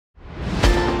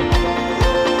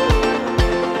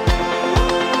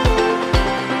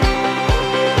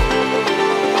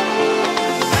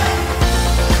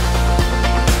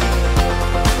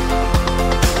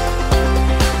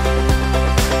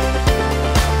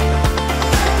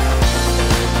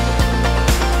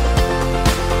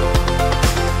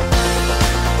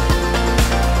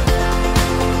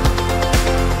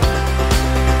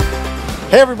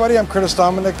Hey everybody, I'm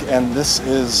Dominique, and this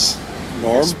is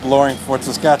Norm? Exploring Fort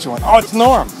Saskatchewan. Oh, it's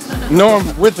Norm!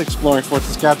 Norm with Exploring Fort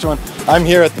Saskatchewan. I'm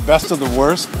here at the Best of the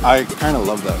Wurst. I kind of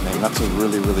love that name. That's a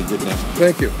really, really good name.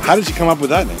 Thank you. How did you come up with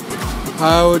that name?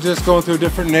 I was just going through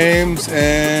different names,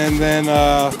 and then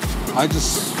I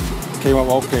just came up,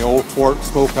 okay, Old Fort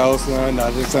Smokehouse, and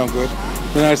that didn't sound good.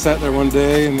 Then I sat there one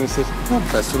day, and they said, oh,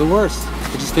 Best of the Wurst.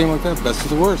 It just came like that, Best of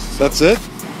the Wurst. That's it?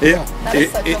 Yeah.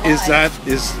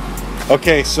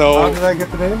 Okay, so how did I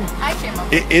get the name? I came up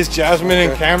with it. Is Jasmine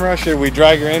in camera? Should we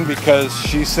drag her in because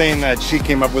she's saying that she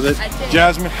came up with it? I did.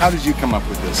 Jasmine, how did you come up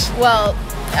with this? Well,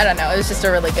 I don't know. It was just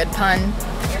a really good pun.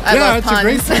 I love it's puns. a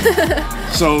great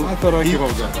pun. So I thought I came up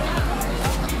with that.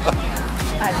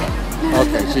 I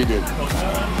Okay, she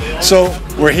did. So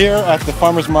we're here at the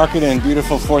farmers market in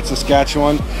beautiful Fort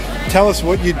Saskatchewan. Tell us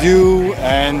what you do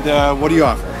and what do you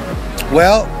offer?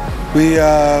 Well, we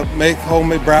make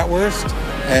homemade bratwurst,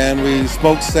 and we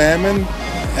smoke salmon,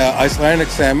 Icelandic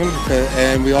salmon,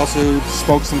 and we also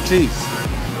smoke some cheese.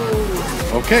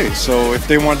 Okay, so if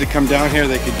they wanted to come down here,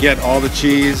 they could get all the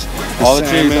cheese, All the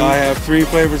cheese. I have 3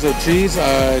 flavors of cheese.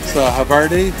 It's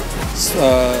Havarti,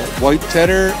 white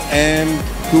cheddar, and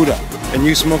Gouda. And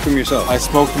you smoke them yourself? I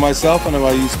smoke them myself, and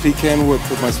I use pecan wood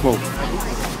with my smoke.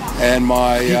 And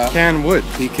my Pecan wood?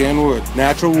 Pecan wood,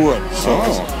 natural wood. So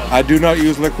Oh. I do not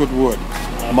use liquid wood.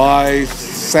 My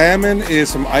salmon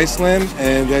is from Iceland,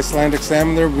 and the Icelandic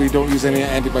salmon there, we don't use any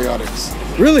antibiotics.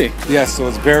 Really? Yes, so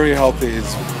it's very healthy.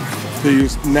 They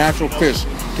use natural fish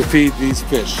to feed these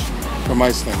fish from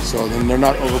Iceland, so then they're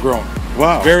not overgrown.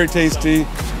 Wow. Very tasty.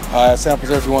 Samples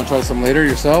there if you want to try some later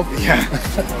yourself. Yeah.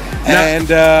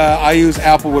 And I use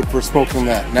apple wood for smoking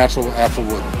that, natural apple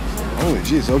wood. Holy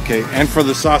jeez, okay. And for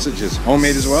the sausages,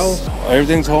 homemade as well?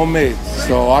 Everything's homemade.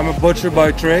 So I'm a butcher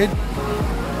by trade,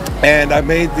 and I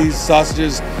made these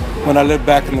sausages when I lived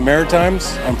back in the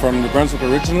Maritimes. I'm from New Brunswick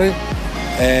originally,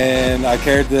 and I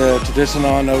carried the tradition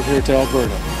on out here to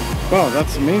Alberta. Wow,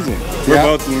 that's amazing.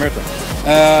 Whereabouts in the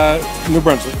Maritime? New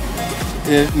Brunswick,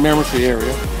 in Miramichi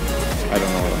area. I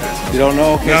don't know what that is. You don't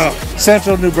know? Okay. No.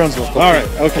 Central New Brunswick. Okay. All right,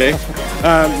 okay.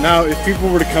 Now, if people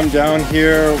were to come down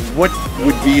here, what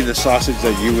would be the sausage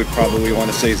that you would probably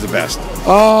want to say is the best?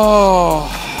 Oh,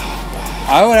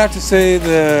 I would have to say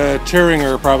the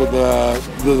Thüringer are probably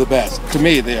the best. To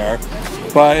me, they are.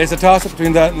 But it's a toss-up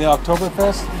between that and the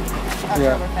Oktoberfest.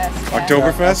 Oktoberfest.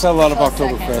 Oktoberfest? I sell a lot of Close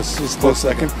Oktoberfest. It's Close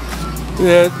second.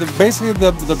 Basically,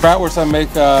 the bratwurst I make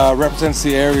represents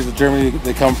the area of Germany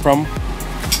they come from.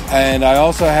 And I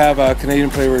also have a Canadian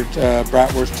flavored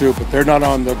bratwurst too, but they're not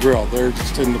on the grill. They're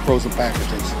just in the frozen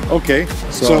packages. Okay,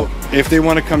 so if they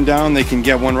want to come down, they can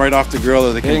get one right off the grill,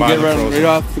 or they can buy get them right, frozen. right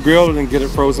off the grill and then get it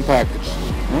frozen packaged.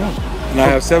 Oh. And I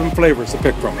have 7 flavors to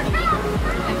pick from.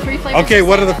 And 3 flavors. Okay,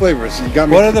 what are the flavors? You got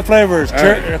me. What are the flavors? All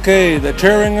right. Okay, the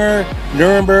Thüringer,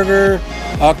 Nuremberger,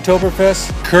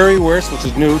 Oktoberfest, Currywurst, which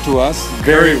is new to us.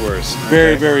 Currywurst.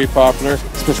 Very, Okay. very popular,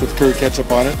 especially with curry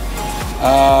ketchup on it.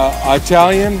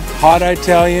 Italian, hot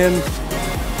Italian,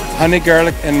 honey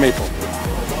garlic, and maple.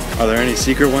 Are there any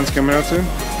secret ones coming out soon?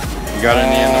 You got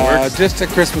any in the works? Just at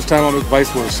Christmas time, I'll make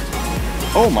Weisswurst.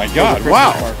 Oh my God! Christmas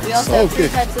Wow. market. We also have 3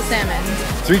 types of salmon.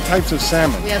 3 types of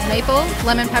salmon. We have maple,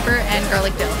 lemon pepper, and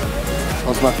garlic dill.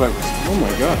 Those are my flavors. Oh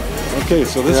my God. Okay,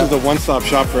 so this is the one-stop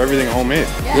shop for everything homemade.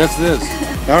 Yes, it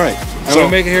is. All right. And we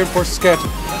make it here in Fort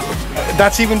Saskatchewan.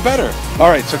 That's even better. All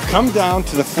right, so come down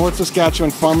to the Fort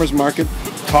Saskatchewan Farmers Market,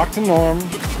 talk to Norm,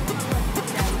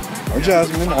 or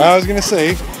Jasmine, I was gonna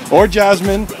say, or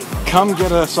Jasmine, come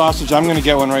get a sausage. I'm gonna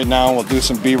get one right now. We'll do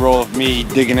some B-roll of me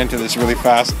digging into this really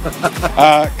fast.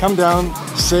 Come down,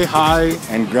 say hi,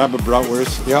 and grab a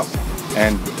bratwurst. Yep.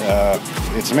 And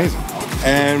it's amazing.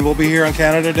 And we'll be here on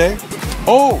Canada Day.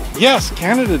 Oh, yes,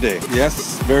 Canada Day.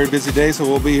 Yes, very busy day, so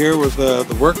we'll be here with the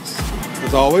works,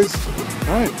 as always.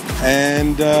 All right.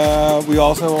 And we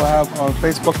also have on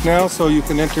Facebook now, so you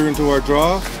can enter into our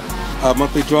draw, a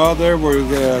monthly draw there, where you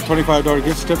get a $25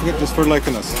 gift certificate just for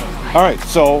liking us. All right,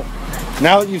 so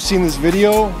now that you've seen this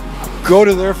video, go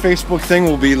to their Facebook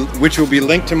thing, which will be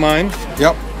linked to mine.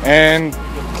 Yep. And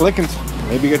click and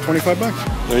maybe get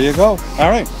 $25. There you go. All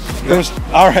right.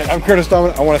 All right, I'm Dominique.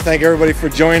 I want to thank everybody for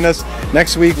joining us.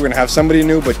 Next week we're going to have somebody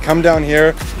new, but come down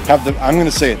here, have I'm going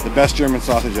to say it, the best German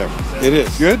sausage ever. It is.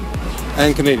 Good?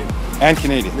 And Canadian. And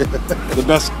Canadian. The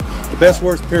best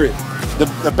worst, period.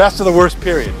 the best of the worst,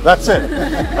 period. That's it.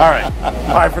 All right.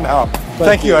 Bye for now.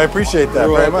 Thank you. I appreciate that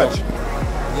You're very welcome. much.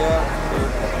 Yeah.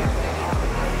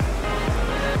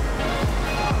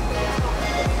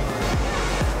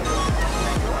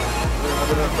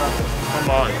 Come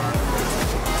on.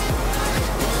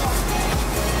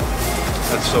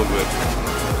 That's so good.